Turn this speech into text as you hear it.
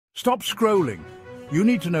Stop scrolling. You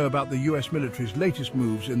need to know about the US military's latest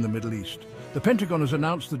moves in the Middle East. The Pentagon has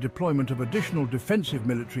announced the deployment of additional defensive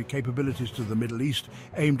military capabilities to the Middle East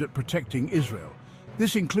aimed at protecting Israel.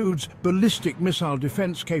 This includes ballistic missile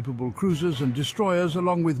defense-capable cruisers and destroyers,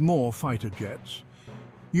 along with more fighter jets.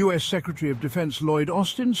 US Secretary of Defense Lloyd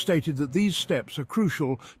Austin stated that these steps are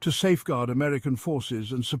crucial to safeguard American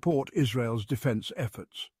forces and support Israel's defense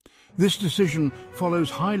efforts. This decision follows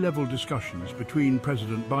high-level discussions between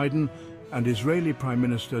President Biden and Israeli Prime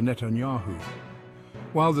Minister Netanyahu.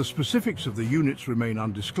 While the specifics of the units remain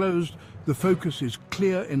undisclosed, the focus is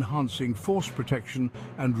clear: enhancing force protection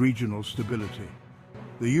and regional stability.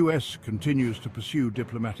 The US continues to pursue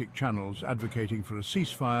diplomatic channels advocating for a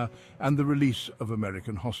ceasefire and the release of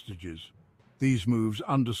American hostages. These moves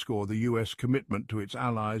underscore the US commitment to its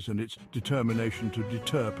allies and its determination to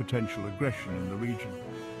deter potential aggression in the region.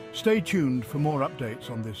 Stay tuned for more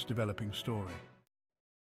updates on this developing story.